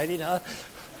You know?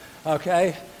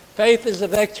 Okay? Faith is a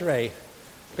victory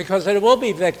because it will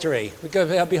be victory because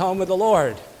we'll be home with the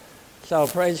Lord. So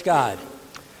praise God.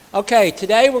 Okay,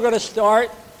 today we're going to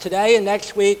start, today and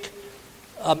next week,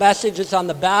 a message is on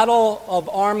the Battle of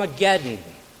Armageddon.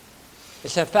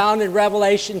 It's found in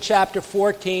Revelation chapter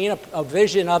 14, a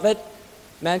vision of it,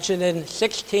 mentioned in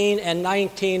 16 and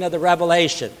 19 of the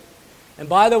Revelation. And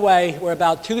by the way, we're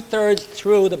about 2/3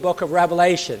 through the book of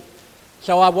Revelation.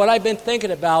 So what I've been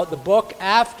thinking about, the book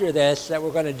after this that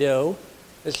we're going to do,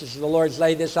 this is the Lord's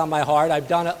laid this on my heart, I've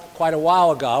done it quite a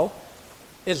while ago,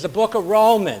 is the book of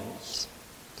Romans.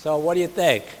 So what do you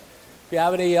think? If you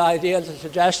have any ideas or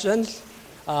suggestions,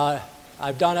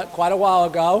 I've done it quite a while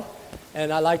ago,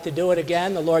 and I'd like to do it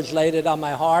again. The Lord's laid it on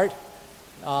my heart.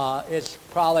 It's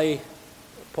probably,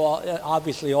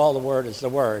 obviously all the Word is the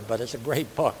Word, but it's a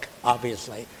great book,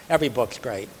 obviously. Every book's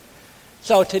great.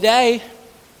 So today,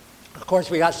 of course,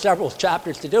 we got several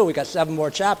chapters to do. We got 7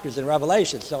 more chapters in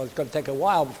Revelation, so it's going to take a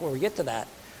while before we get to that.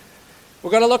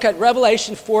 We're going to look at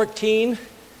Revelation 14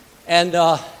 and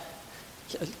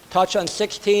touch on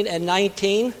 16 and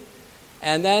 19.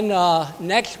 And then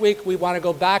next week we want to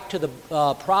go back to the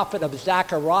prophet of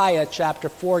Zechariah chapter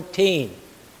 14,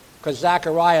 because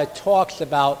Zechariah talks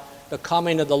about the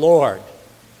coming of the Lord.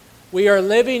 We are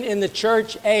living in the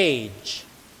church age.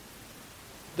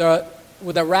 The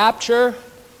rapture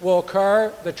will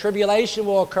occur, the tribulation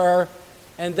will occur,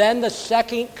 and then the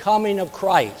second coming of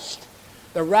Christ.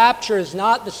 The rapture is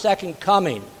not the second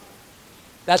coming.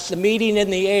 That's the meeting in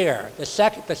the air. The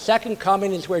second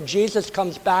coming is where Jesus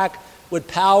comes back with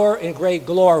power and great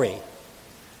glory.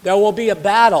 There will be a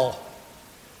battle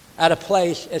at a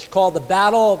place. It's called the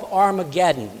Battle of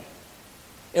Armageddon.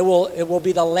 It will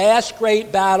be the last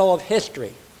great battle of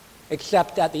history,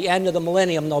 except at the end of the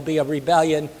millennium there'll be a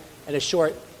rebellion and a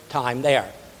short time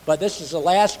there. But this is the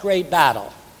last great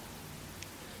battle.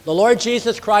 The Lord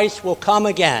Jesus Christ will come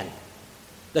again,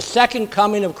 the second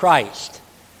coming of Christ,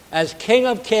 as King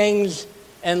of Kings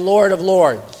and Lord of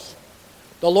Lords.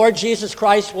 The Lord Jesus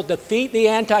Christ will defeat the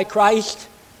Antichrist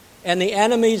and the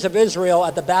enemies of Israel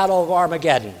at the Battle of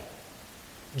Armageddon.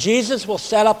 Jesus will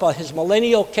set up his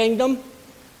millennial kingdom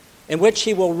in which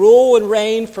he will rule and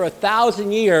reign for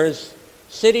 1,000 years,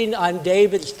 sitting on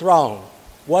David's throne.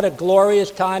 What a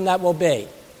glorious time that will be.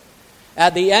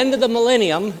 At the end of the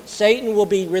millennium, Satan will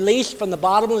be released from the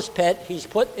bottomless pit. He's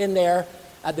put in there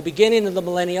at the beginning of the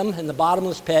millennium in the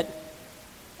bottomless pit.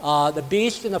 The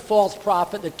beast and the false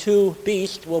prophet, the 2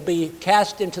 beasts, will be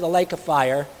cast into the lake of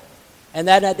fire. And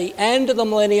then at the end of the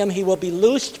millennium, he will be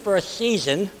loosed for a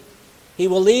season. He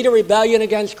will lead a rebellion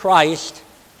against Christ,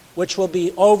 which will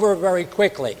be over very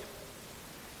quickly.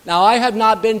 Now, I have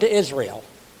not been to Israel,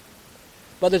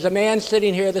 but there's a man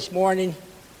sitting here this morning.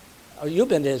 Oh, you've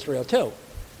been to Israel too.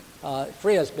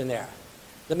 Freya's been there.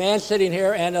 The man sitting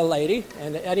here and a lady.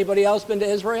 And anybody else been to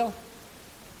Israel?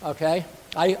 Okay.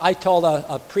 I told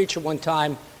a preacher one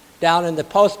time down in the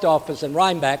post office in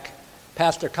Rhinebeck,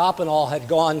 Pastor Koppenall had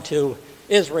gone to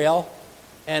Israel,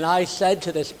 and I said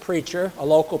to this preacher, a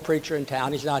local preacher in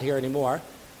town, he's not here anymore,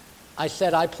 I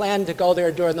said, I plan to go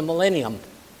there during the millennium.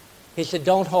 He said,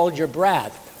 don't hold your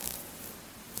breath.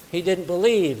 He didn't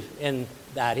believe in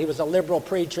that. He was a liberal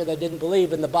preacher that didn't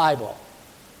believe in the Bible.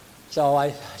 So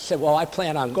I said, well, I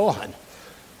plan on going.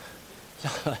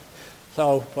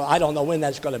 So I don't know when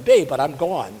that's going to be, but I'm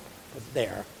going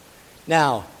there.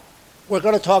 Now, we're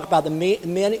going to talk about the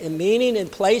meaning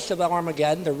and place of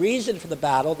Armageddon, the reason for the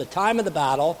battle, the time of the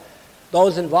battle,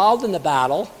 those involved in the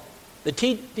battle, the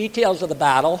details of the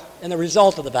battle, and the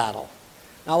result of the battle.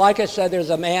 Now, like I said, there's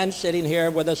a man sitting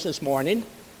here with us this morning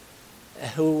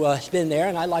who has been there,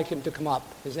 and I'd like him to come up.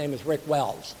 His name is Rick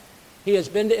Wells. He has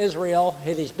been to Israel,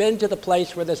 and he's been to the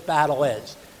place where this battle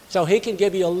is. So he can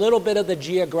give you a little bit of the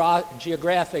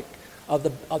geographic of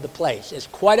the place. It's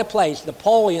quite a place.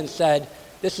 Napoleon said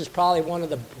this is probably one of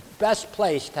the best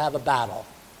places to have a battle.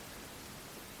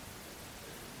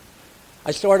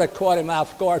 I sort of caught him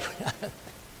off guard.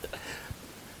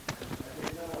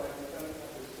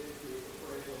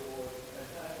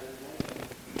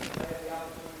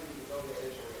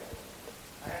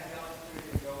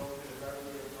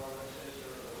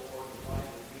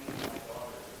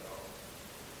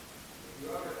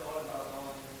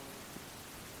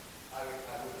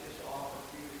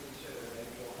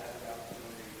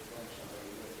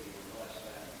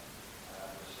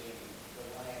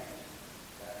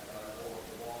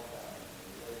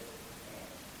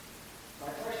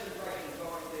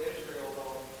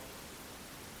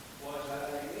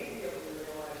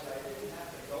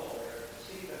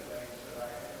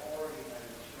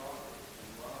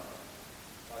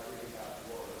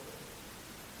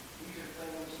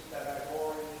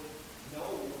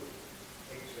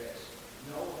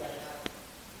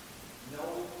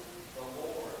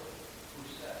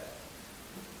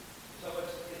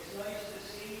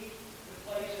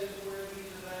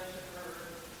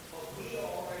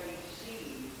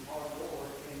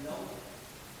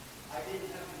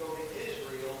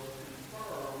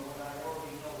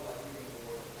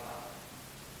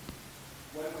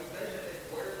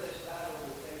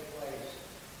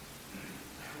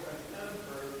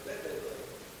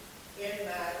 in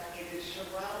that it is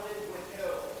surrounded with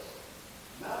hills.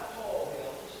 Not tall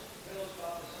hills, hills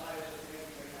about the size of the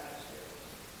United States,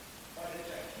 but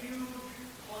it's a huge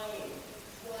plain,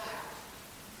 flat,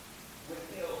 with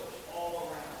hills all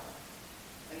around.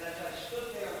 And as I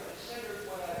stood there and considered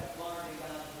what I've learned in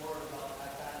God's Word about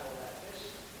that battle, that this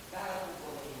battle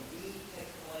will indeed take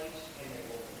place, and it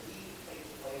will indeed take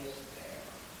place there.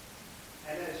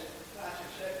 And as Pastor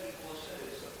said, people have said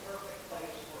it's the perfect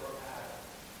place for a battle.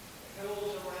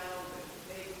 Hills around, this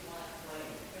big flat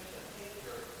plain, just to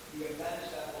picture the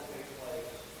events that will take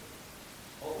place.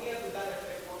 Well, we have the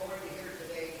benefit, we're going to hear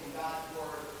today from God's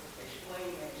Word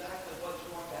explaining exactly what's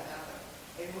going to happen.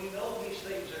 And we know these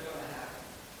things are going to happen.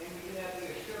 And we can have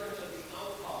the assurance of the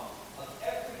outcome of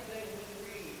everything we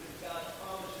read, because God's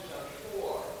promises are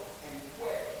sure and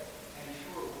quick and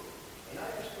true. And I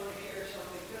just want to share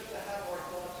something just to have our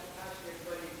thoughts, and Pastor gets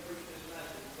ready to preach this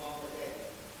message on the day,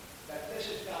 that this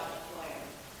is God's plan.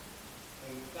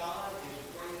 And God is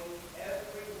bringing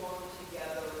everyone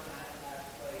together at that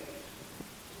place.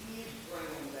 He's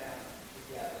bringing them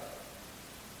together.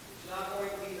 It's not going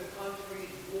to be the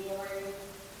country's warring,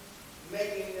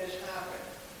 making this happen.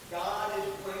 God is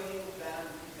bringing them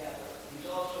together. He's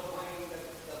also bringing the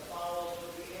fowls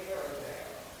of the air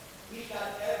there. He's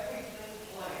got everything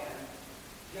planned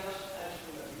just as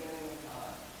from the beginning of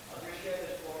time. I'll just share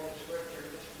this for in Scripture,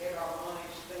 just to get our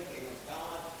minds thinking of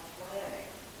God's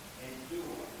planning and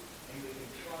doing, and we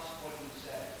can trust what He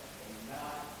said and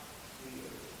not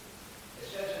fear.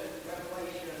 It says in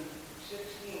Revelation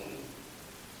 16,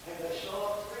 and they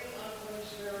saw three unclean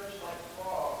spirits like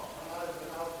frogs come out of the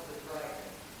mouth of the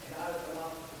dragon, and out of the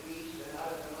mouth of the beast, and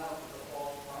out of the mouth of the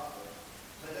false prophet.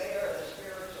 For they are the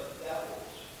spirits of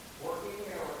devils, working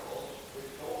miracles,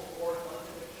 which go forth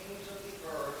unto the kings of the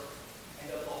earth and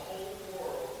of the whole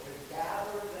world, to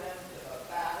gather them to the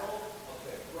battle of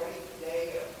the great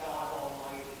day of God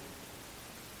Almighty.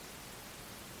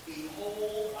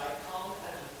 Behold, I come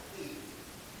as a thief.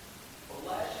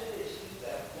 Blessed is he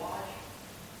that watcheth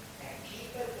and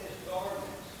keepeth his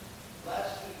garments,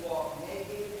 lest he walk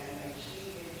naked and may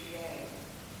see his shame.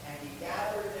 And he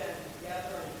gathered them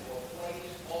together into a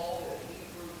place called the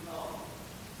Hebrew tongue,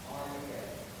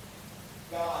 Armageddon.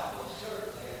 God will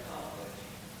certainly accomplish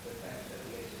the things that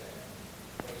He has said.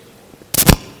 Praise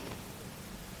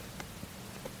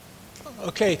the Lord.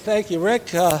 Okay, thank you, Rick.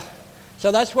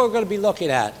 So that's what we're going to be looking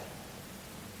at.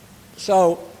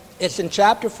 So it's in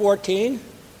chapter 14,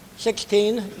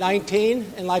 16,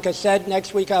 19, and like I said,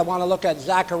 next week I want to look at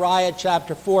Zechariah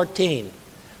chapter 14.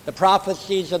 The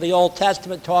prophecies of the Old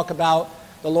Testament talk about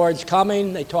the Lord's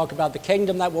coming. They talk about the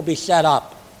kingdom that will be set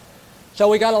up. So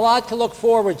we got a lot to look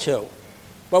forward to.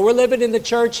 But we're living in the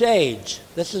church age.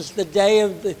 This is the day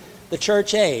of the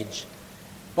church age.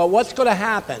 But what's going to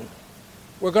happen?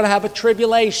 We're going to have a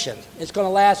tribulation. It's going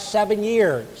to last 7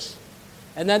 years.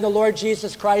 And then the Lord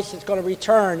Jesus Christ is going to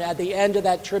return at the end of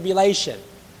that tribulation.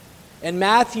 In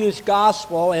Matthew's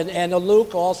Gospel, and in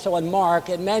Luke also, and Mark,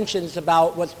 it mentions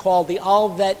about what's called the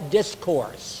Olivet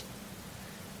Discourse.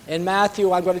 In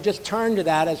Matthew, I'm going to just turn to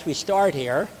that as we start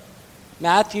here.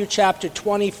 Matthew chapter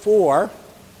 24.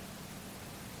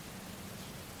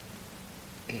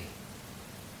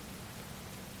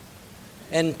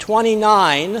 And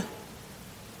 29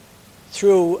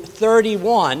 through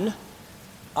 31.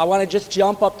 I want to just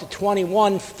jump up to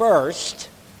 21 first.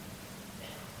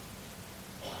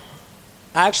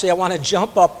 Actually, I want to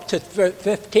jump up to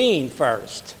 15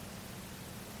 first.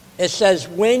 It says,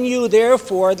 when you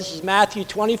therefore, this is Matthew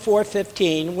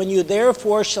 24:15, when you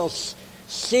therefore shall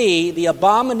see the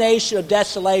abomination of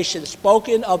desolation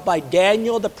spoken of by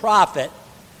Daniel the prophet,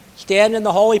 stand in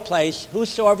the holy place,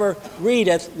 whosoever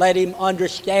readeth, let him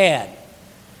understand.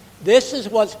 This is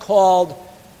what's called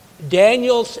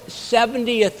Daniel's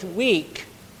 70th week.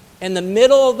 In the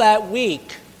middle of that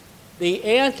week,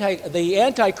 the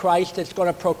Antichrist is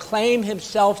going to proclaim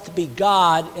himself to be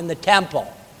God in the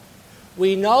temple.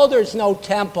 We know there's no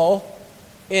temple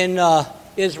in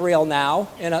Israel now.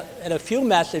 In a few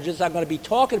messages, I'm going to be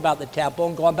talking about the temple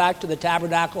and going back to the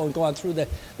tabernacle and going through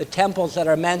the temples that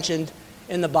are mentioned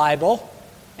in the Bible.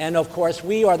 And, of course,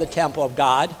 we are the temple of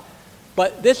God.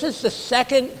 But this is the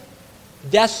second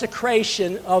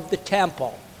desecration of the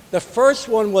temple. The first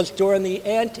one was during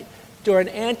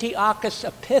Antiochus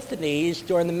Epiphanes,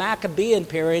 during the Maccabean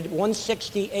period,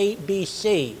 168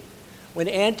 BC, when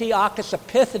Antiochus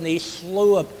Epiphanes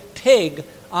slew a pig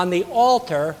on the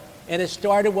altar, and it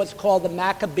started what's called the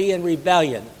Maccabean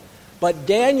Rebellion. But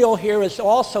Daniel here is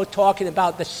also talking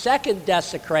about the second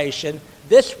desecration,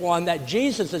 this one that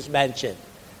Jesus has mentioned.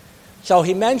 So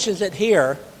he mentions it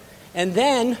here. And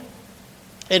then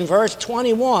in verse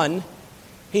 21,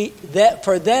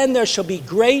 for then there shall be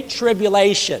great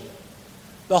tribulation.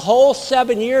 The whole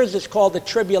 7 years is called the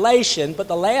tribulation, but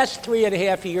the last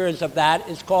 3.5 years of that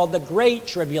is called the great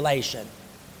tribulation.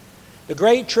 The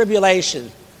great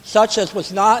tribulation, such as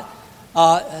was not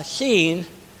seen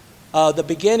the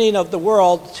beginning of the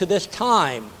world to this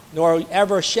time, nor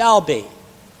ever shall be.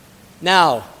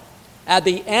 Now, at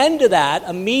the end of that,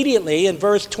 immediately in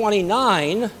verse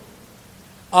 29,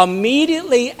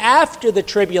 immediately after the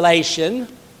tribulation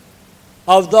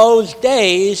of those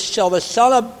days shall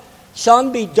the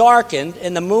sun be darkened,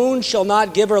 and the moon shall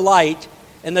not give her light,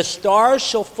 and the stars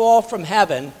shall fall from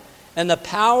heaven, and the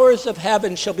powers of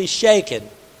heaven shall be shaken.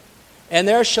 And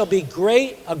there shall be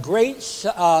appear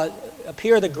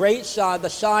the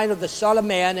sign of the Son of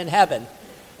Man in heaven.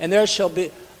 And there shall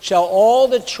all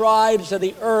the tribes of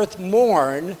the earth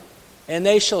mourn, and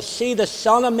they shall see the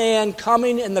Son of Man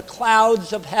coming in the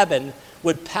clouds of heaven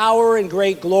with power and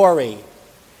great glory.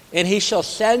 And he shall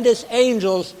send his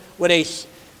angels with a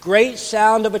great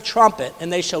sound of a trumpet,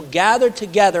 and they shall gather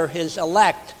together his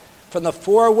elect from the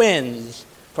four winds,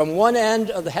 from one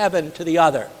end of the heaven to the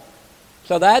other.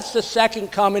 So that's the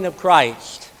second coming of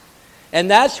Christ. And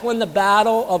that's when the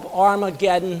Battle of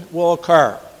Armageddon will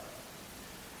occur.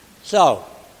 So,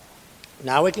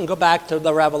 now we can go back to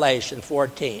the Revelation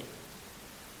 14.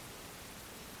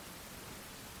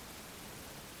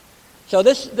 So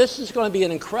this is going to be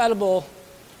an incredible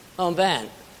event.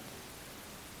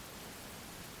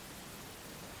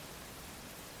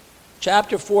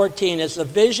 Chapter 14 is the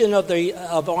vision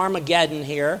of Armageddon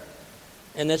here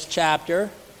in this chapter.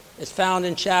 It's found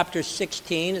in chapter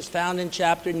 16. It's found in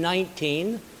chapter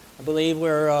 19. I believe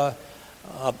where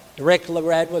Rick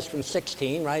read was from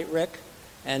 16, right, Rick?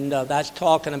 And that's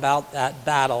talking about that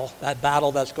battle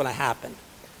that's going to happen.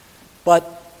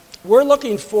 But we're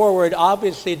looking forward,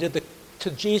 obviously,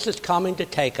 to Jesus coming to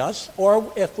take us,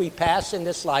 or if we pass in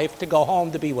this life, to go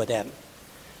home to be with him.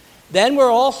 Then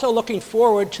we're also looking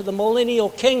forward to the millennial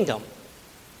kingdom.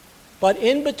 But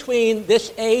in between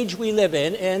this age we live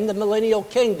in and the millennial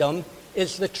kingdom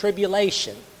is the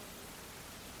tribulation.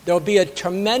 There will be a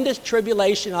tremendous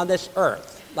tribulation on this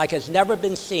earth, like has never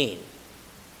been seen.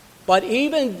 But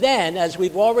even then, as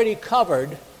we've already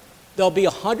covered, there'll be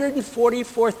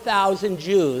 144,000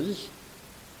 Jews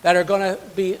that are going to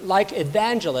be like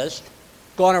evangelists,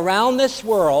 going around this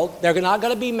world. They're not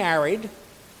going to be married.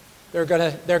 They're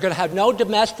going to have no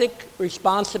domestic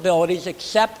responsibilities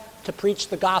except to preach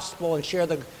the gospel and share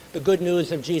the good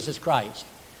news of Jesus Christ.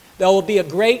 There will be a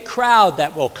great crowd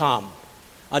that will come.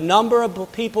 A number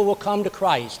of people will come to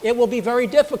Christ. It will be very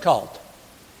difficult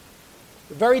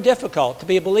to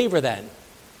be a believer then,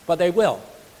 but they will.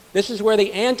 This is where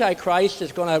the Antichrist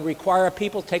is going to require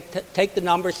people take the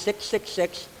number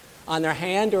 666 on their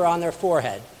hand or on their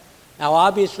forehead. Now,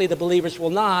 obviously, the believers will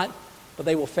not, but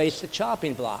they will face the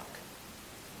chopping block.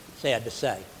 Sad to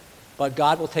say. But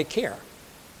God will take care.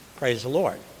 Praise the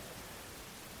Lord.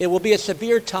 It will be a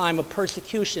severe time of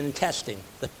persecution and testing,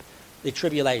 the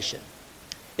tribulation.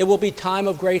 It will be time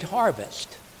of great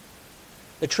harvest.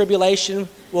 The tribulation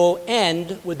will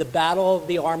end with the Battle of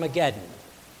the Armageddon.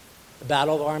 The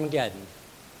Battle of Armageddon.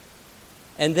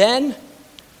 And then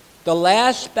the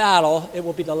last battle, it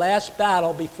will be the last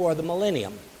battle before the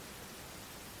millennium,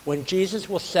 when Jesus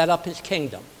will set up his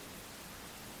kingdom.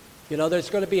 You know, there's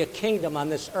going to be a kingdom on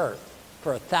this earth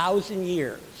for 1,000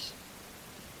 years.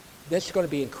 This is going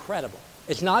to be incredible.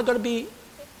 It's not going to be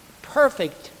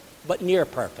perfect, but near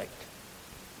perfect.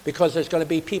 Because there's going to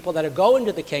be people that are going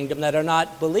to the kingdom that are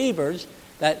not believers,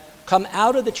 that come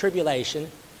out of the tribulation,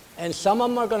 and some of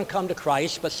them are going to come to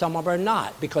Christ, but some of them are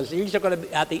not. Because these are going to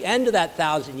be, at the end of that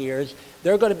 1,000 years,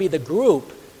 they're going to be the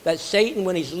group that Satan,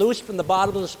 when he's loosed from the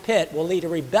bottomless pit, will lead a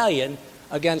rebellion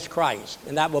against Christ.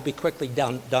 And that will be quickly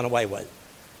done away with.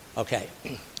 Okay.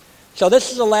 So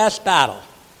this is the last battle.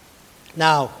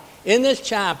 Now, in this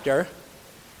chapter,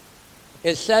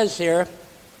 it says here,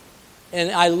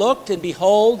 and I looked, and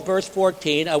behold, verse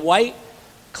 14, a white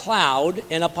cloud,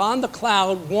 and upon the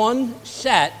cloud one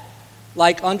sat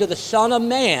like unto the Son of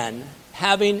Man,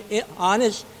 having on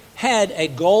his head a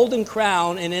golden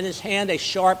crown, and in his hand a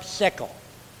sharp sickle.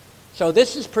 So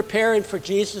this is preparing for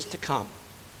Jesus to come.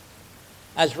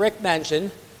 As Rick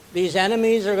mentioned, these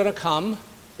enemies are going to come.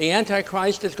 The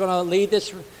Antichrist is going to lead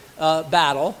this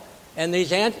battle, and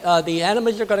the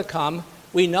enemies are going to come.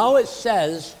 We know it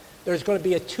says there's going to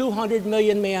be a 200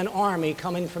 million man army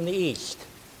coming from the east.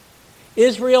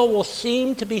 Israel will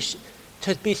seem to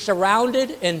be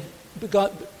surrounded and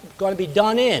going to be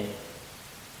done in.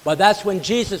 But that's when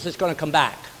Jesus is going to come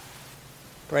back.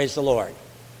 Praise the Lord.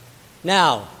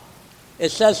 Now, it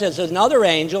says there's another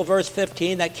angel, verse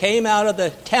 15, that came out of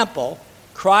the temple,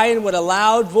 crying with a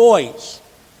loud voice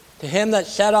to him that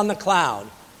sat on the cloud,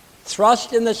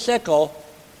 thrust in the sickle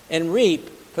and reap,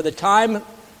 for the time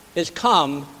is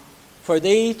come for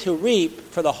thee to reap,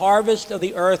 for the harvest of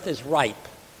the earth is ripe.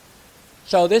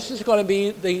 So this is going to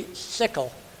be the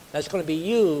sickle that's going to be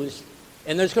used,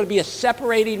 and there's going to be a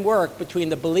separating work between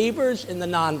the believers and the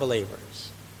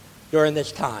non-believers during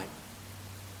this time.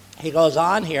 He goes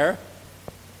on here,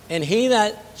 and he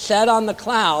that sat on the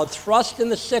cloud thrust in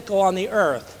the sickle on the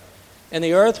earth, and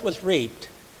the earth was reaped.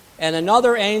 And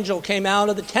another angel came out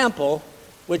of the temple,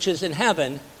 which is in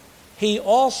heaven, he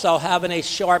also having a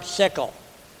sharp sickle.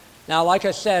 Now, like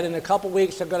I said, in a couple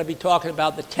weeks I'm going to be talking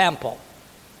about the temple.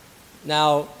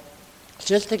 Now,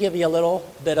 just to give you a little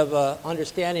bit of an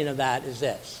understanding of that is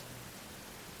this.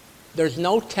 There's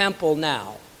no temple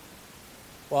now.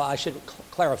 Well, I should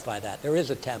clarify that. There is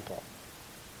a temple.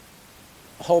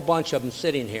 A whole bunch of them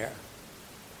sitting here.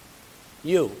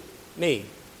 You, me,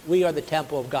 we are the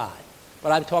temple of God.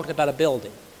 But I'm talking about a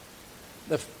building.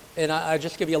 And I'll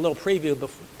just give you a little preview.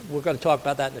 We're going to talk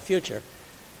about that in the future.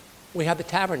 We have the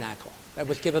tabernacle that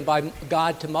was given by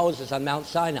God to Moses on Mount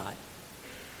Sinai.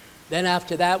 Then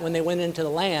after that, when they went into the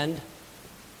land,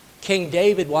 King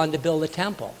David wanted to build a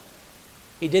temple.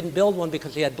 He didn't build one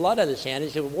because he had blood on his hand.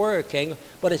 He's a warrior king,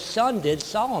 but his son did,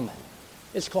 Solomon.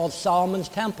 It's called Solomon's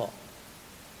Temple.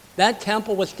 That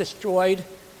temple was destroyed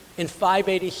in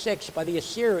 586 by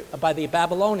the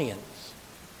Babylonians.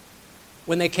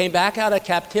 When they came back out of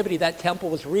captivity, that temple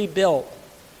was rebuilt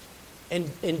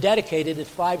and dedicated in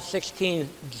 516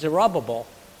 Zerubbabel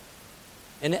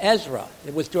and Ezra.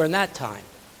 It was during that time.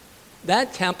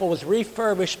 That temple was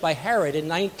refurbished by Herod in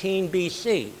 19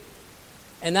 BC.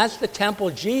 And that's the temple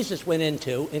Jesus went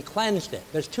into and cleansed it.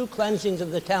 There's two cleansings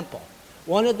of the temple.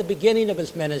 One at the beginning of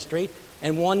his ministry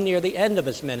and one near the end of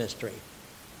his ministry.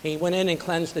 He went in and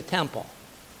cleansed the temple.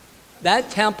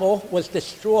 That temple was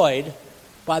destroyed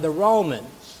by the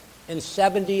Romans in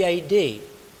 70 AD.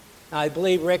 Now, I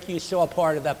believe, Rick, you saw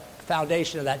part of the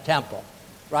foundation of that temple,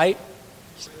 right?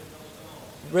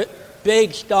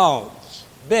 Big stones.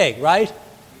 Big, right?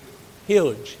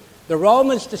 Huge. The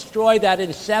Romans destroyed that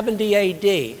in 70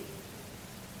 AD,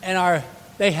 and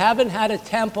they haven't had a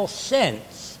temple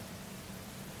since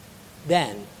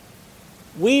then.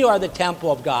 We are the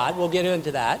temple of God. We'll get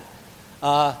into that.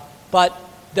 But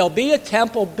there'll be a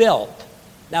temple built.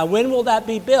 Now, when will that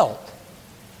be built?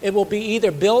 It will be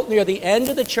either built near the end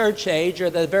of the church age or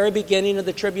the very beginning of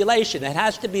the tribulation. It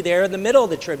has to be there in the middle of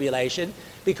the tribulation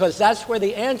because that's where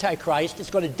the Antichrist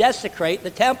is going to desecrate the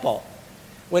temple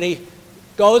when he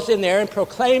goes in there and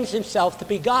proclaims himself to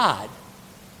be God.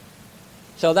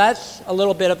 So that's a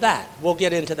little bit of that. We'll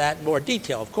get into that in more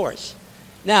detail, of course.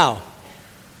 Now,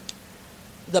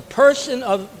 the person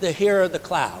of the hearer of the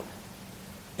cloud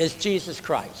is Jesus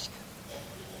Christ.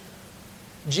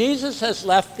 Jesus has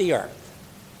left the earth.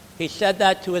 He said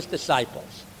that to his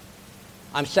disciples.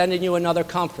 I'm sending you another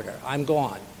comforter. I'm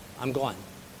gone.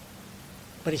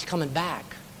 But he's coming back.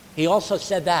 He also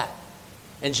said that.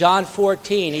 In John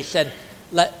 14, he said,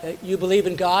 you believe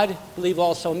in God, believe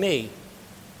also me.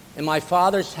 In my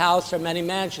Father's house are many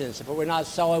mansions. If it were not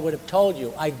so, I would have told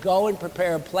you. I go and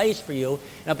prepare a place for you.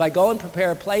 And if I go and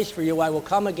prepare a place for you, I will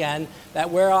come again,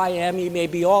 that where I am, you may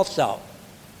be also.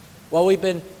 Well, it's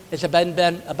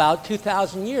been about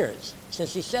 2,000 years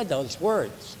since he said those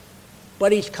words.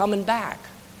 But he's coming back.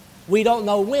 We don't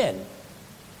know when,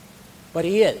 but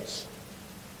he is.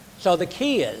 So the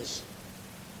key is,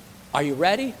 are you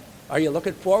ready? Are you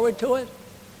looking forward to it?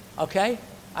 Okay?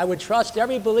 I would trust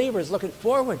every believer is looking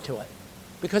forward to it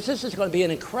because this is going to be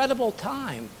an incredible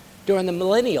time during the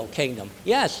millennial kingdom.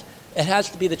 Yes, it has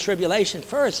to be the tribulation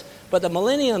first, but the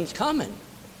millennium's coming.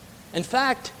 In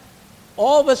fact,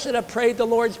 all of us that have prayed the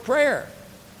Lord's Prayer,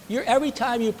 every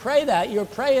time you pray that, you're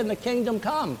praying the kingdom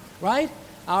come, right?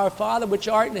 Our Father which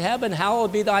art in heaven,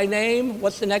 hallowed be thy name.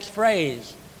 What's the next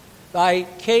phrase? Thy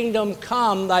kingdom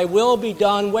come, thy will be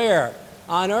done where?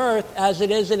 On earth as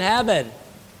it is in heaven.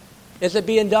 Is it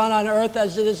being done on earth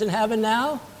as it is in heaven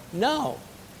now? No,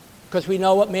 because we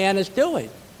know what man is doing.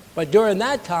 But during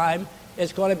that time,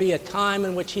 it's going to be a time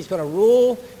in which he's going to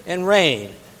rule and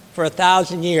reign for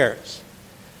 1,000 years.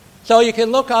 So you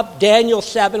can look up Daniel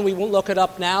 7. We won't look it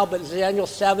up now, but it's Daniel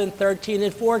 7, 13,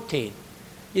 and 14.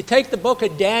 You take the book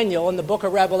of Daniel and the book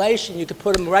of Revelation, you could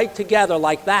put them right together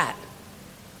like that.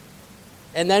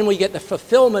 And then we get the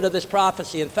fulfillment of this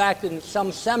prophecy. In fact, in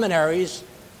some seminaries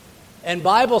and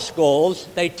Bible schools,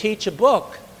 they teach a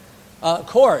book, a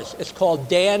course. It's called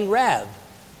Dan Rev.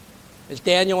 It's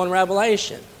Daniel and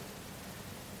Revelation.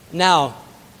 Now,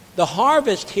 The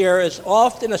harvest here is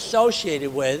often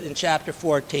associated with, in chapter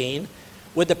 14,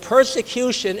 with the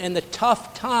persecution and the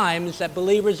tough times that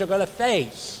believers are going to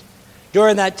face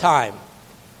during that time.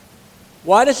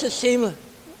 Why does it seem...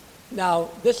 Now,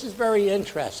 this is very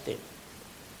interesting.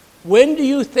 When do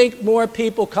you think more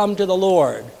people come to the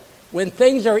Lord? When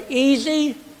things are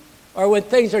easy or when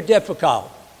things are difficult?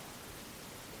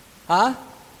 Huh?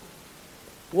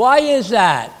 Why is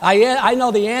that? I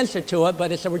know the answer to it,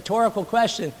 but it's a rhetorical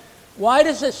question. Why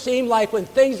does it seem like when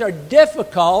things are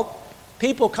difficult,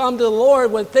 people come to the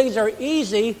Lord? When things are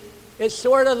easy, it's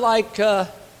sort of like,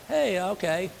 hey,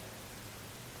 okay.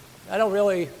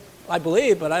 I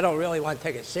believe, but I don't really want to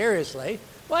take it seriously.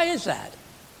 Why is that?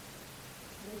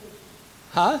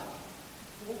 Huh?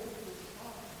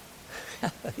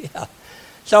 Yeah.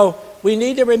 So we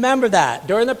need to remember that.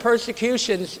 During the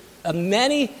persecutions,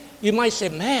 you might say,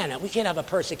 man, we can't have a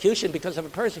persecution because of a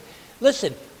persecution.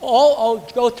 Listen,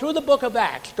 go through the book of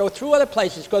Acts, go through other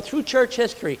places, go through church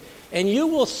history, and you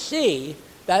will see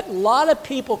that a lot of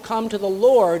people come to the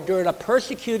Lord during a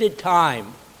persecuted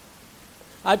time.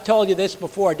 I've told you this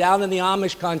before. Down in the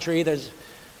Amish country, the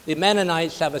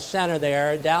Mennonites have a center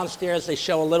there. Downstairs, they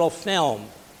show a little film.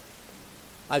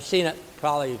 I've seen it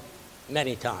probably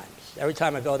many times. Every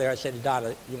time I go there, I say to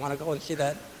Donna, you want to go and see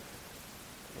that?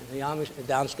 In the Amish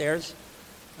downstairs?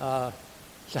 So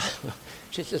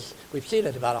she says, we've seen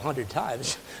it about 100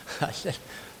 times. I said,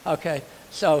 okay.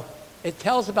 So it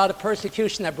tells about a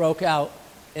persecution that broke out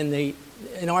in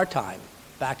our time,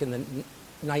 back in the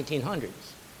 1900s.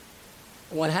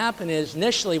 What happened is,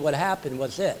 initially what happened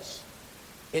was this.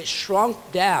 It shrunk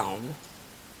down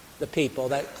the people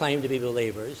that claimed to be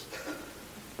believers.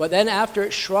 But then after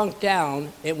it shrunk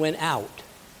down, it went out.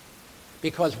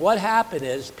 Because what happened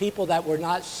is people that were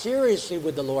not seriously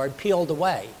with the Lord peeled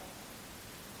away.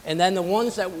 And then the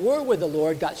ones that were with the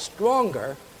Lord got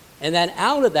stronger. And then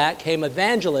out of that came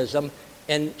evangelism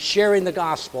and sharing the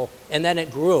gospel. And then it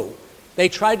grew. They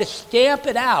tried to stamp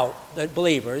it out, the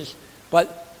believers,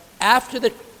 but after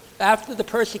the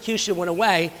persecution went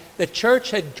away, the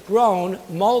church had grown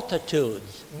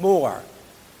multitudes more.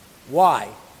 Why?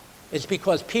 It's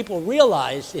because people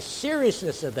realized the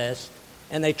seriousness of this,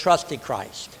 and they trusted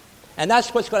Christ. And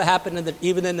that's what's going to happen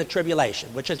even in the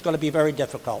tribulation, which is going to be very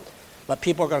difficult. But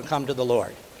people are going to come to the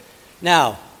Lord.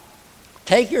 Now,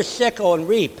 take your sickle and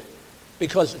reap,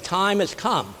 because the time has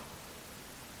come.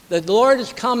 The Lord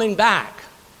is coming back,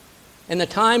 and the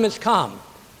time has come.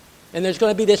 And there's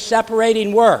going to be this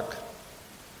separating work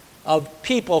of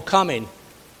people coming,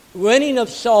 winning of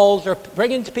souls or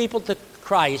bringing people to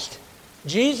Christ.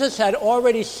 Jesus had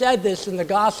already said this in the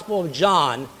Gospel of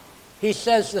John. He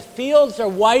says, the fields are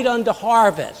white unto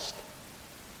harvest.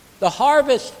 The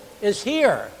harvest is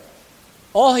here.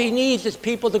 All he needs is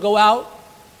people to go out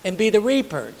and be the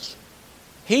reapers.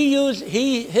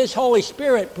 His Holy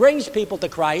Spirit brings people to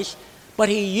Christ, but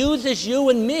he uses you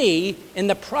and me in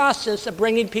the process of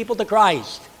bringing people to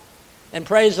Christ. And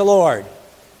praise the Lord.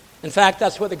 In fact,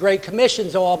 that's what the Great Commission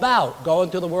is all about, go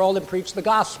into the world and preach the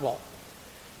gospel.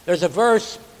 There's a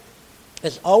verse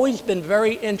that's always been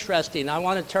very interesting. I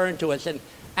want to turn to it. It's in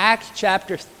Acts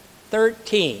chapter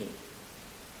 13.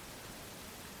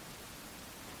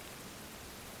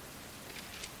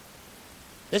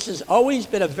 This has always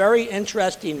been a very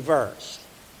interesting verse.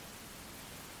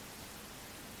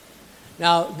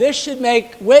 Now, this should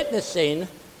make witnessing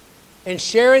and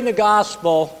sharing the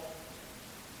gospel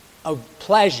a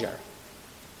pleasure.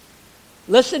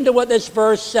 Listen to what this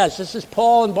verse says. This is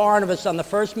Paul and Barnabas on the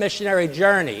first missionary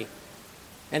journey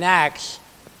in Acts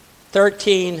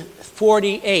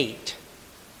 13:48.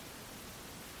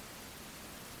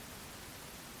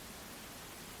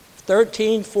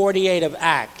 13:48 of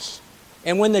Acts.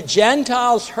 And when the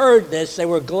Gentiles heard this, they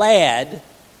were glad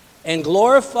and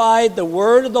glorified the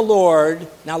word of the Lord.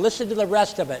 Now listen to the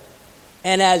rest of it.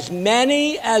 And as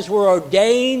many as were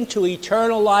ordained to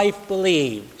eternal life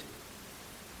believed.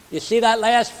 You see that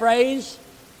last phrase?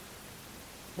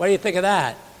 What do you think of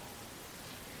that?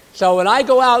 So when I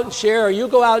go out and share, or you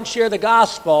go out and share the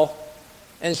gospel,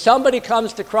 and somebody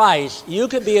comes to Christ, you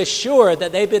can be assured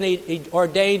that they've been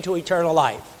ordained to eternal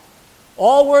life.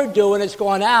 All we're doing is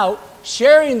going out,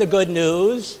 sharing the good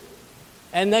news,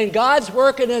 and then God's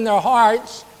working in their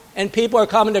hearts, and people are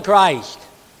coming to Christ.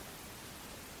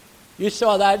 You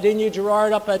saw that, didn't you,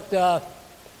 Gerard, up at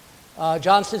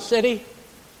Johnson City?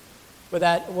 With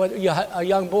that, a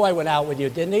young boy went out with you,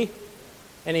 didn't he?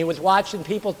 And he was watching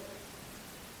people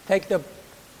take the...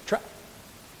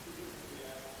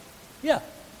 Yeah.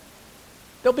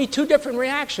 There'll be two different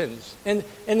reactions. In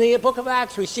the book of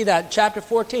Acts, we see that, chapter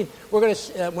 14. We're going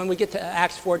to, when we get to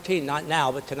Acts 14, not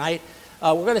now, but tonight,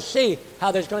 we're going to see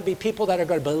how there's going to be people that are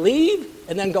going to believe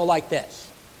and then go like this.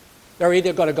 They're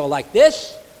either going to go like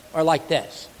this or like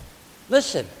this.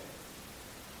 Listen,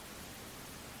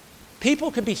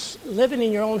 people could be living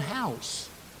in your own house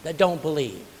that don't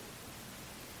believe.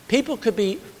 People could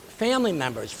be family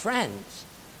members, friends.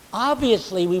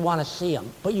 Obviously, we want to see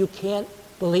them, but you can't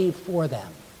believe for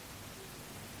them.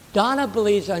 Donna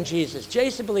believes on Jesus.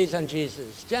 Jason believes on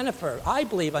Jesus. Jennifer, I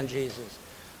believe on Jesus.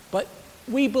 But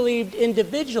we believed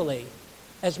individually.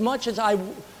 As much as I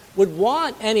would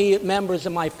want any members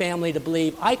of my family to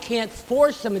believe, I can't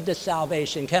force them into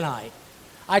salvation, can I?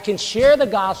 I can share the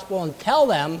gospel and tell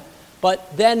them,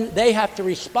 but then they have to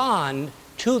respond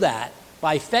to that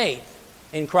by faith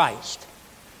in Christ.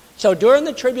 So during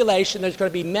the tribulation, there's going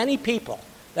to be many people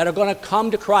that are going to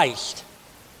come to Christ.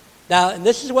 Now, and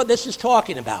this is what this is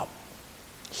talking about.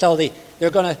 So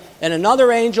and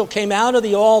another angel came out of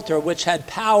the altar which had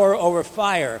power over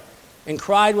fire and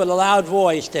cried with a loud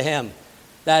voice to him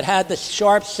that had the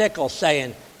sharp sickle,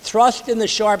 saying, "Thrust in the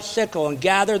sharp sickle and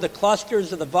gather the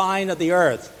clusters of the vine of the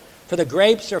earth, for the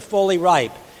grapes are fully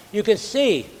ripe." You can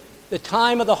see the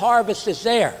time of the harvest is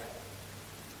there.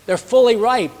 They're fully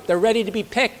ripe. They're ready to be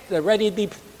picked. They're ready to be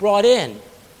brought in.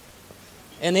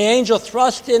 And the angel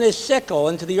thrust in his sickle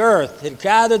into the earth and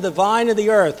gathered the vine of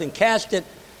the earth and cast it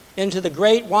into the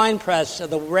great winepress of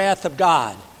the wrath of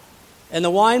God. And the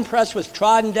winepress was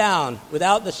trodden down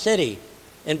without the city,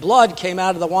 and blood came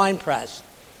out of the winepress.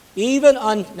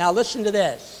 Now listen to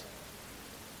this.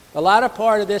 The latter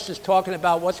part of this is talking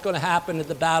about what's going to happen at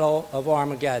the Battle of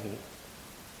Armageddon.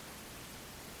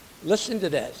 Listen to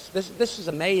this. This is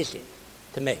amazing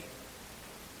to me.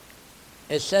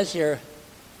 It says here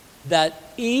that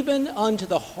even unto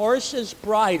the horses'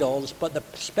 bridles, but the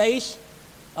space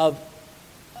of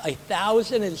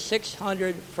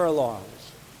 1,600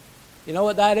 furlongs. You know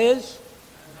what that is?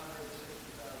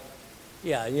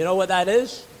 Yeah, you know what that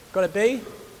is going to be?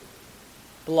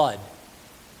 Blood.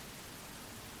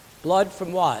 Blood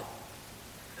from what?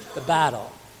 The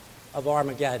Battle of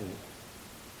Armageddon.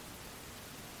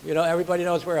 You know, everybody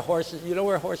knows where a horse is. You know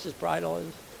where a horse's bridle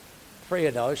is?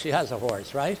 Freya knows. She has a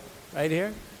horse, right? Right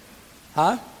here?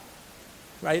 Huh?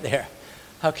 Right there.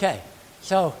 Okay.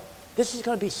 So, this is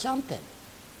going to be something.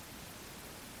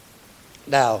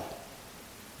 Now,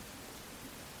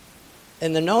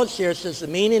 in the notes here, it says the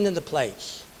meaning and the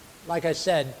place. Like I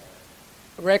said,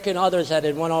 Rick and others that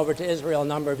had went over to Israel a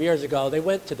number of years ago, they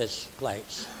went to this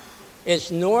place. It's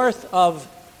north of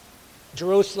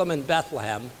Jerusalem and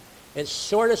Bethlehem. It's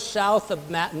sort of south of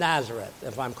Nazareth,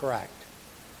 if I'm correct.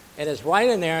 And it's right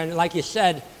in there, and like you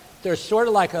said, there's sort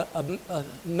of like a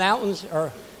mountains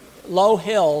or low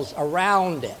hills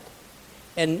around it.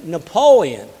 And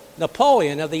Napoleon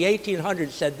of the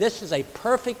 1800s said this is a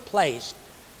perfect place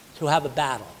to have a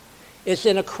battle. It's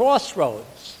in a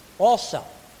crossroads also.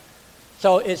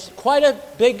 So it's quite a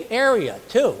big area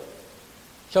too.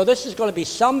 So this is going to be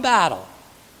some battle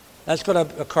that's going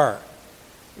to occur.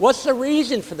 What's the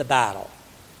reason for the battle?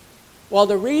 Well,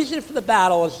 the reason for the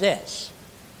battle is this.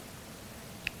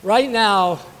 Right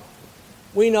now,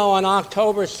 we know on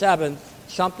October 7th,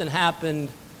 something happened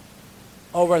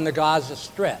over in the Gaza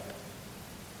Strip.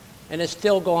 And it's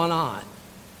still going on.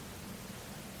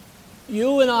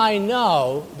 You and I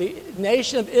know the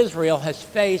nation of Israel has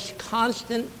faced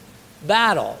constant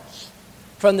battles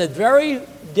from the very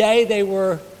day they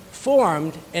were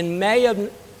formed in May of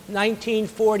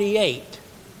 1948.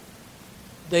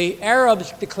 The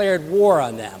Arabs declared war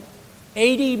on them.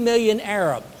 80 million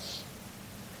Arabs.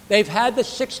 They've had the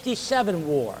 67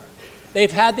 war.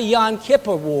 They've had the Yom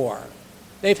Kippur war.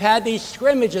 They've had these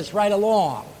scrimmages right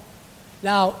along.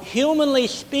 Now, humanly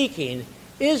speaking,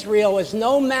 Israel is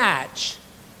no match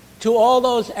to all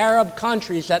those Arab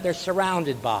countries that they're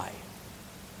surrounded by,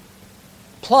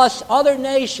 plus other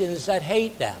nations that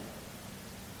hate them.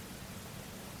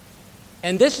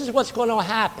 And this is what's going to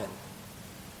happen.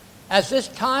 As this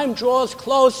time draws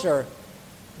closer,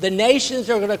 the nations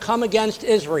are going to come against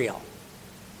Israel.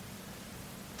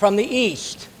 From the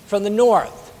east, from the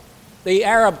north, the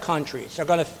Arab countries are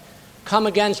going to come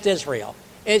against Israel.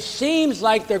 It seems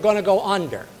like they're going to go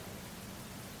under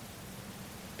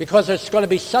because there's going to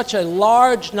be such a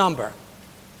large number.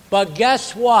 But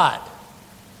guess what?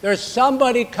 There's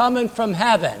somebody coming from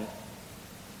heaven,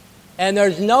 and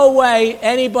there's no way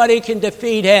anybody can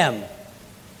defeat him.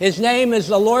 His name is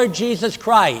the Lord Jesus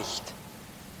Christ.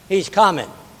 He's coming.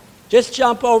 Just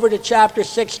jump over to chapter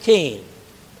 16.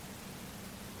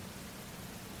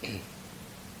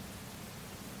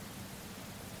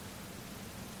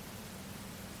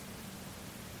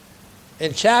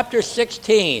 In chapter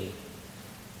 16,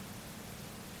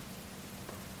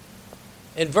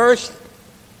 In verse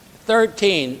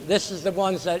 13, this is the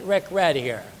ones that Rick read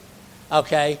here.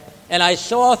 Okay? And I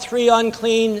saw 3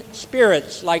 unclean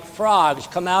spirits like frogs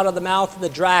come out of the mouth of the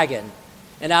dragon,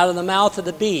 and out of the mouth of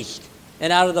the beast,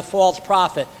 and out of the false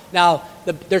prophet. Now,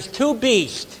 there's 2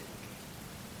 beasts.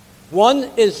 One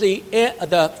is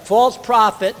the false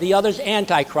prophet, the other's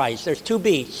Antichrist. There's 2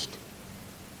 beasts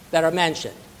that are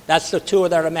mentioned. That's the 2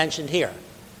 that are mentioned here.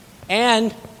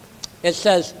 And it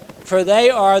says, for they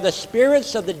are the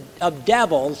spirits of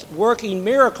devils working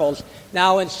miracles.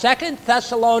 Now, in 2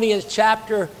 Thessalonians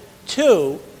chapter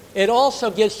 2, it also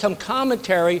gives some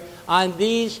commentary on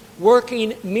these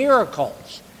working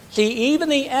miracles. See, even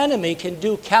the enemy can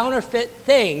do counterfeit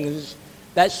things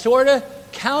that sort of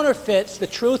counterfeits the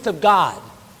truth of God.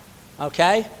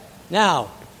 Okay?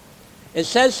 Now, it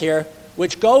says here,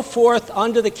 which go forth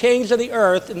unto the kings of the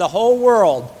earth in the whole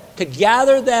world to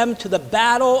gather them to the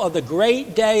battle of the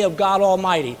great day of God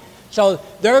Almighty. So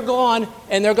they're gone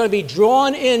and they're going to be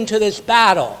drawn into this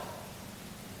battle.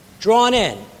 Drawn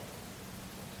in.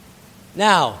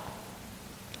 Now,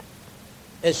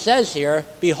 it says here,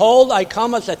 behold, I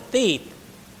come as a thief.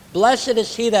 Blessed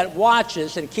is he that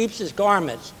watches and keeps his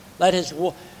garments, lest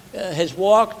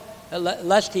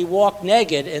he walk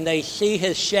naked and they see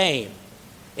his shame.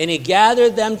 And he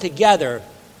gathered them together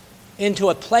into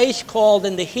a place called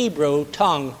in the Hebrew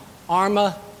tongue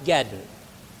Armageddon.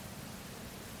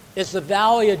 It's the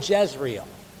valley of Jezreel.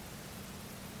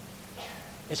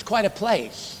 It's quite a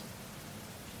place.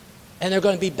 And they're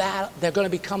going to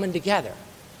be coming together.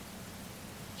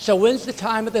 So when's the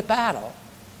time of the battle?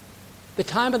 The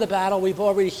time of the battle we've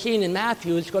already seen in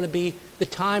Matthew is going to be the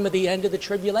time of the end of the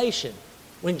tribulation,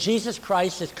 when Jesus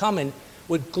Christ is coming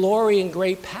with glory and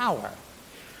great power.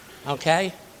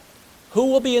 Okay? Who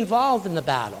will be involved in the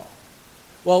battle?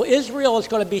 Well, Israel is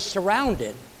going to be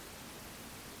surrounded.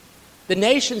 The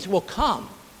nations will come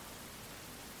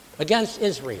against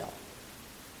Israel.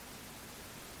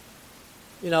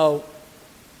 You know,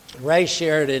 Ray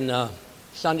shared in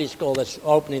Sunday school that's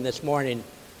opening this morning,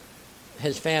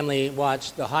 his family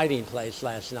watched The Hiding Place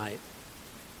last night.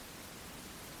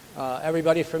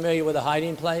 Everybody familiar with The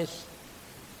Hiding Place?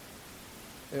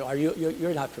 Are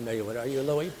you're not familiar with it, are you,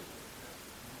 Louis?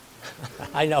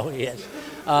 I know he is.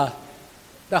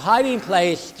 The Hiding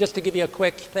Place, just to give you a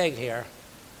quick thing here,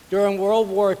 during World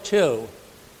War II,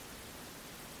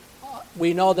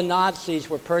 we know the Nazis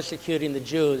were persecuting the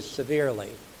Jews severely.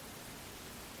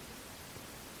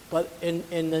 But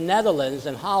in the Netherlands,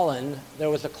 in Holland, there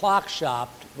was a clock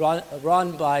shop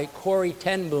run by Corrie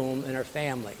ten Boom and her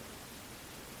family.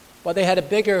 But they had a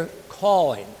bigger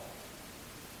calling.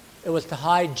 It was to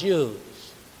hide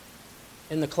Jews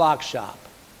in the clock shop.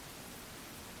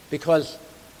 Because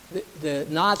the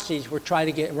Nazis were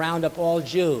trying to round up all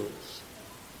Jews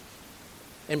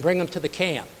and bring them to the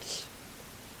camps.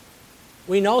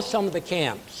 We know some of the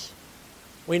camps.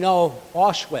 We know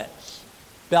Auschwitz,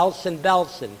 Belsen,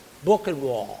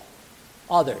 Buchenwald,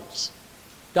 others,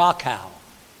 Dachau.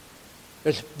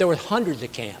 There were hundreds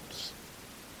of camps.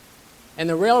 And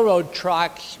the railroad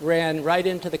tracks ran right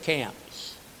into the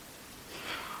camps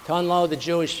to unload the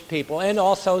Jewish people, and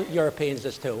also Europeans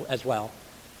as well,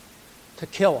 to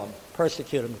kill them,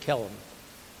 persecute them, kill them.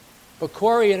 But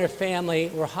Corrie and her family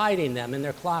were hiding them in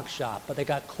their clock shop, but they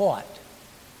got caught.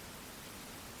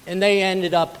 And they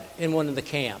ended up in one of the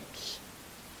camps.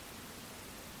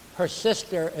 Her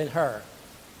sister and her,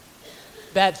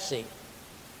 Betsy.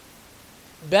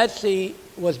 Betsy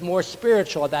was more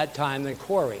spiritual at that time than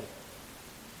Corrie.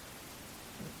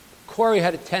 Corrie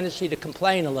had a tendency to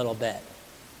complain a little bit.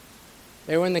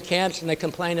 They were in the camps and they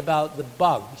complained about the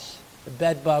bugs, the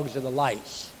bed bugs or the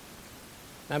lice.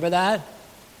 Remember that?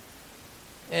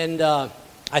 And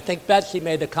I think Betsy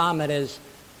made the comment is,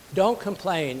 don't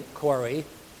complain, Corrie.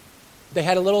 They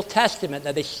had a little testament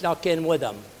that they snuck in with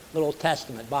them, little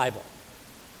testament, Bible.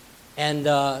 And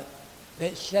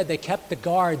they said they kept the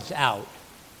guards out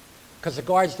because the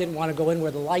guards didn't want to go in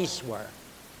where the lice were.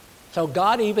 So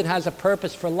God even has a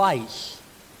purpose for lice,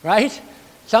 right?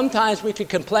 Sometimes we could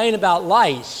complain about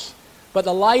lice, but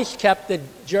the lice kept the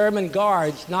German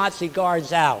guards, Nazi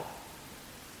guards, out.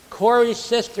 Corrie's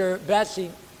sister,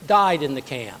 Betsy, died in the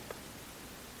camp.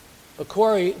 But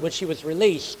Corrie, when she was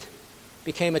released,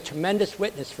 became a tremendous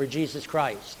witness for Jesus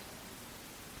Christ.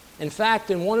 In fact,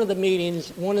 in one of the meetings,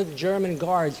 one of the German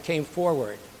guards came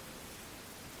forward.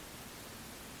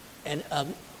 And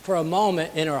for a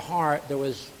moment in her heart, there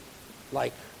was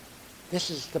like, this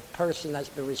is the person that's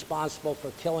been responsible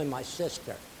for killing my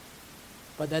sister.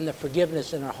 But then the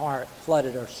forgiveness in her heart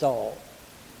flooded her soul.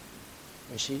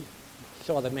 And she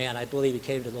saw the man, I believe he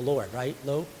came to the Lord, right,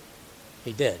 Lou?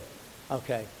 He did.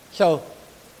 Okay. So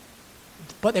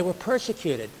But they were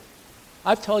persecuted.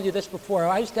 I've told you this before.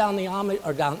 I was down down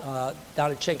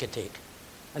at Chincoteague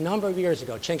a number of years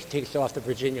ago. Chincoteague's off the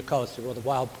Virginia coast, where the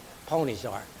wild ponies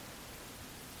are.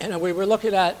 And we were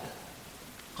looking at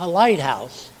a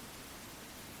lighthouse,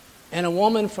 and a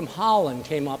woman from Holland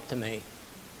came up to me.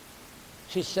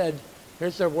 She said,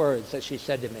 here's their words that she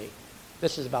said to me.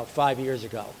 This is about 5 years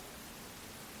ago.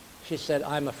 She said,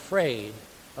 I'm afraid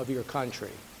of your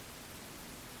country.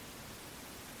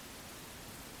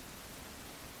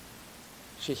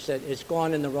 She said, it's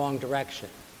gone in the wrong direction.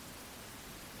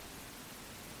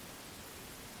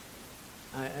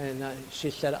 She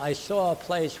said, I saw a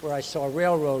place where I saw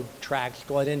railroad tracks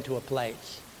going into a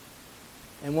place.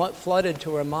 And what flooded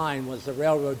to her mind was the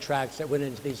railroad tracks that went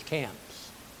into these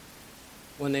camps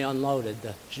when they unloaded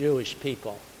the Jewish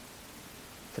people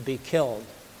to be killed,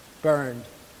 burned,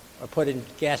 or put in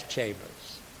gas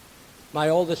chambers. My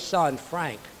oldest son,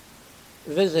 Frank,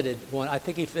 visited one. I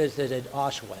think he visited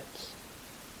Auschwitz.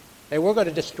 They were going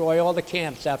to destroy all the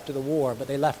camps after the war, but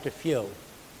they left a few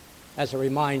as a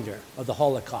reminder of the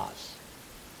Holocaust.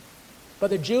 But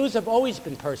the Jews have always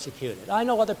been persecuted. I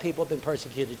know other people have been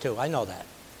persecuted too. I know that.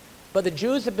 But the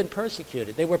Jews have been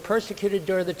persecuted. They were persecuted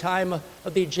during the time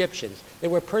of the Egyptians. They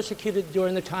were persecuted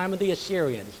during the time of the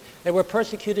Assyrians. They were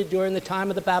persecuted during the time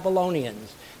of the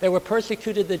Babylonians. They were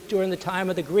persecuted during the time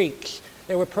of the Greeks.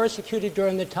 They were persecuted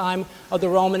during the time of the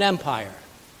Roman Empire.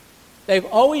 They've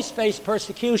always faced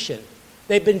persecution.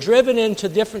 They've been driven into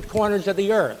different corners of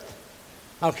the earth.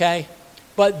 Okay?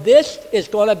 But this is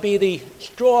going to be the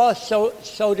straw, so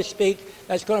to speak,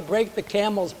 that's going to break the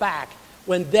camel's back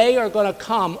when they are going to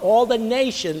come, all the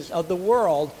nations of the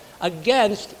world,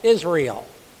 against Israel.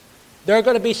 They're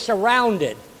going to be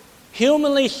surrounded.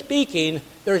 Humanly speaking,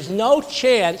 there's no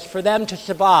chance for them to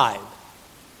survive.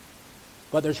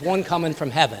 But there's one coming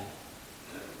from heaven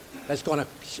that's going to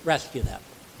rescue them.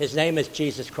 His name is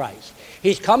Jesus Christ.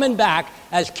 He's coming back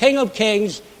as King of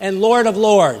Kings and Lord of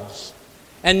Lords.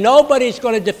 And nobody's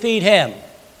going to defeat him.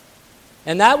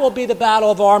 And that will be the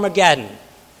Battle of Armageddon.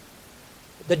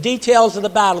 The details of the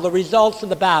battle, the results of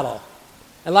the battle.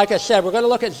 And like I said, we're going to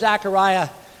look at Zechariah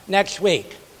next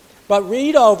week. But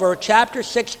read over chapter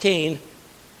 16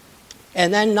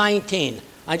 and then 19.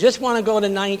 I just want to go to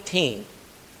 19.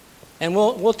 And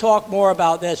we'll talk more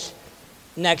about this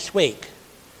next week.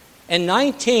 In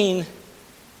 19,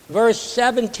 verse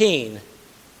 17,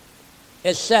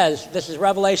 it says, this is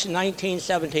Revelation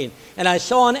 19:17, and I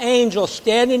saw an angel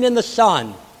standing in the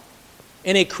sun,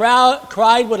 and he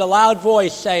cried with a loud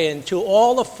voice, saying, to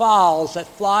all the fowls that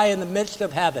fly in the midst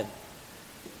of heaven.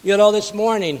 You know, this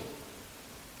morning,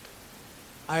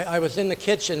 I was in the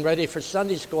kitchen ready for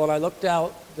Sunday school, and I looked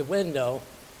out the window,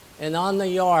 and on the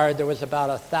yard there was about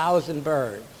 1,000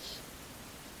 birds.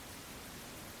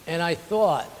 And I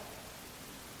thought,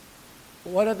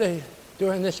 what are they,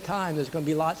 during this time, there's going to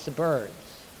be lots of birds,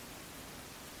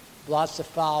 lots of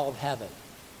fowl of heaven.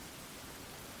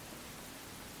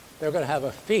 They're going to have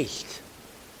a feast,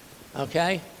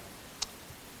 okay?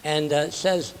 And it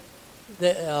says,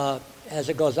 that, as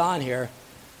it goes on here,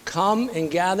 come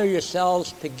and gather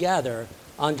yourselves together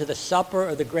unto the supper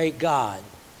of the great God,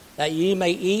 that ye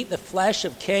may eat the flesh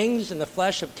of kings and the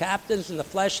flesh of captains and the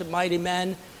flesh of mighty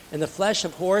men and the flesh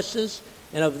of horses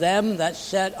and of them that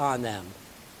sit on them,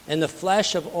 and the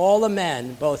flesh of all the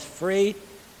men, both free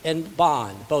and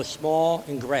bond, both small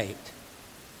and great.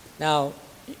 Now,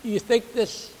 you think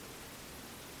this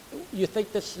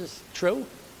is true?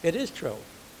 It is true.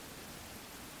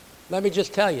 Let me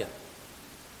just tell you.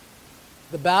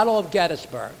 The Battle of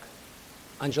Gettysburg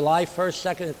on July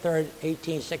 1st, 2nd, and 3rd,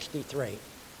 1863.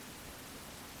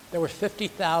 There were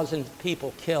 50,000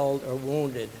 people killed or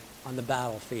wounded on the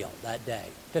battlefield that day,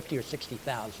 50 or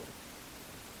 60,000.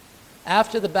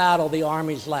 After the battle, the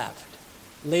armies left.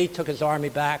 Lee took his army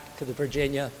back to the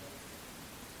Virginia.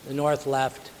 The North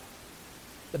left.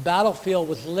 The battlefield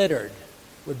was littered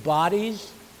with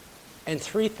bodies and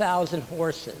 3,000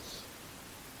 horses.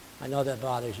 I know that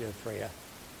bothers you, Freya.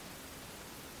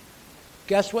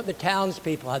 Guess what the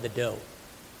townspeople had to do?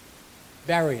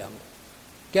 Bury them.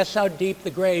 Guess how deep the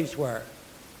graves were?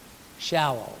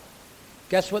 Shallow.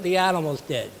 Guess what the animals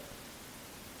did?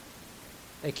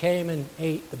 They came and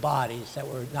ate the bodies that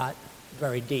were not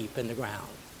very deep in the ground.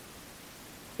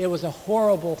 It was a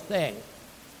horrible thing.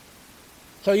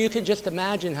 So you can just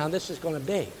imagine how this is going to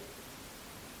be.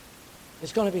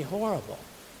 It's going to be horrible.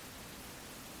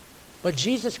 But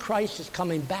Jesus Christ is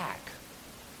coming back.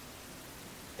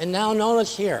 And now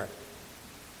notice here,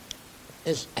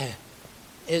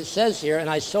 it says here, and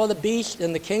I saw the beast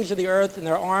and the kings of the earth and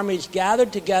their armies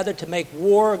gathered together to make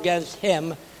war against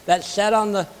him that sat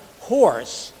on the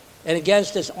horse and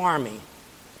against his army.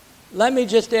 Let me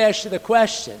just ask you the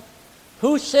question.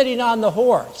 Who's sitting on the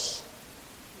horse?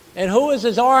 And who is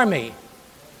his army?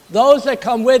 Those that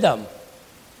come with him.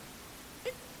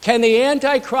 Can the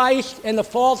Antichrist and the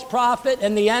false prophet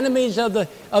and the enemies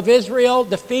of Israel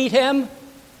defeat him?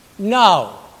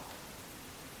 No.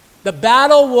 The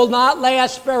battle will not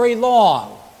last very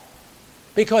long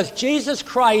because Jesus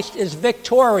Christ is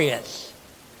victorious.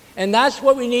 And that's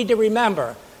what we need to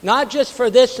remember, not just for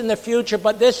this in the future,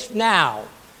 but this now.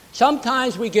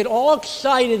 Sometimes we get all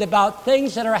excited about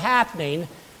things that are happening.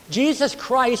 Jesus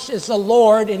Christ is the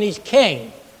Lord and he's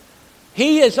King.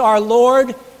 He is our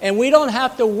Lord, and we don't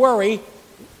have to worry.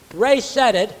 Ray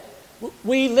said it.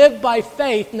 We live by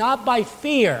faith, not by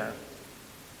fear.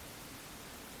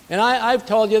 And I've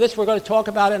told you this, we're going to talk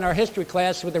about it in our history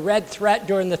class with the red threat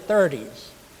during the 30s,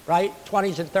 right?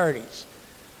 20s and 30s.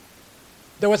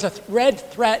 There was a red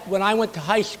threat when I went to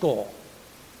high school.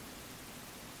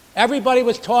 Everybody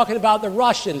was talking about the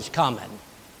Russians coming.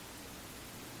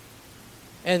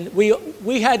 And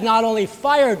we had not only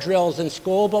fire drills in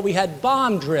school, but we had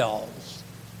bomb drills.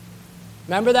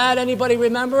 Remember that? Anybody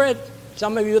remember it?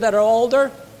 Some of you that are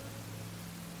older?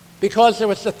 Because there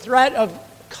was the threat of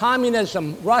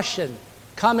communism, Russian,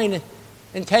 coming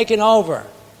and taking over.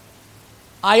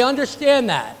 I understand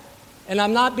that. And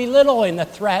I'm not belittling the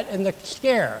threat and the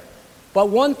scare. But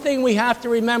one thing we have to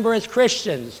remember as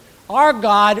Christians, our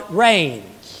God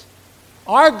reigns.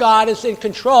 Our God is in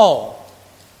control.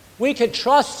 We can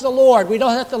trust the Lord. We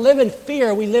don't have to live in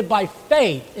fear. We live by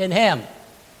faith in him.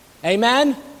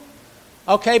 Amen?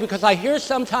 Okay, because I hear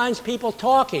sometimes people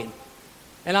talking,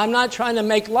 and I'm not trying to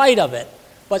make light of it,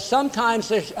 but sometimes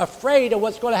they're afraid of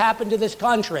what's going to happen to this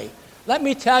country. Let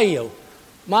me tell you,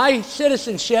 my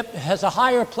citizenship has a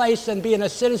higher place than being a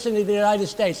citizen of the United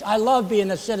States. I love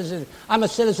being a citizen. I'm a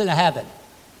citizen of heaven.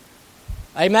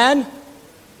 Amen?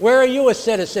 Where are you a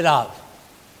citizen of?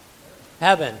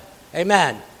 Heaven.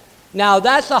 Amen. Now,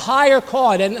 that's a higher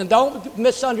calling, and don't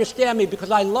misunderstand me because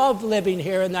I love living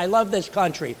here and I love this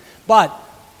country, but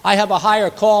I have a higher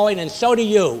calling, and so do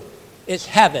you. It's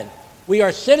heaven. We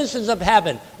are citizens of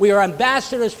heaven. We are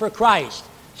ambassadors for Christ.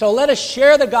 So let us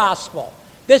share the gospel.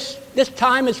 This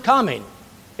time is coming.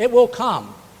 It will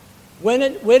come. When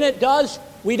it does,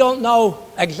 we don't know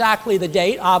exactly the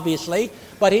date, obviously,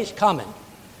 but he's coming.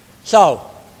 So,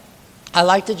 I'd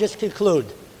like to just conclude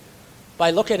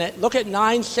by look at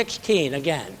 9:16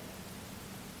 again.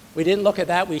 We didn't look at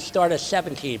that, we start at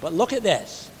 17, but look at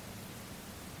this.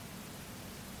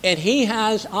 And he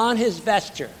has on his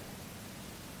vesture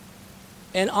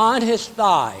and on his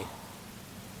thigh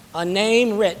a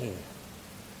name written,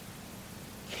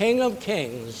 King of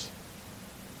Kings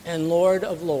and Lord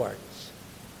of Lords.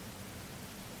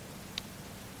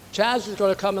 Chaz is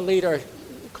going to come and lead our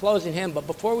closing hymn, but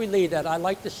before we lead that, I'd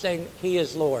like to sing He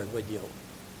is Lord with you.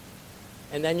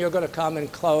 And then you're going to come and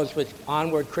close with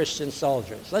Onward Christian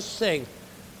Soldiers. Let's sing.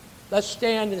 Let's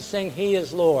stand and sing He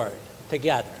is Lord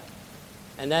together.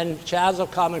 And then Chaz will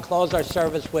come and close our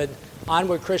service with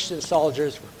Onward Christian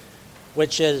Soldiers,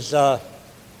 which is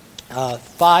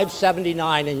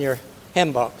 579 in your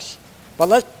hymn books. But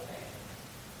let's...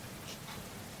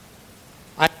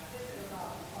 Our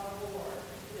Lord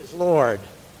is Lord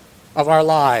of our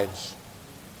lives.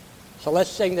 So let's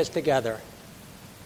sing this together.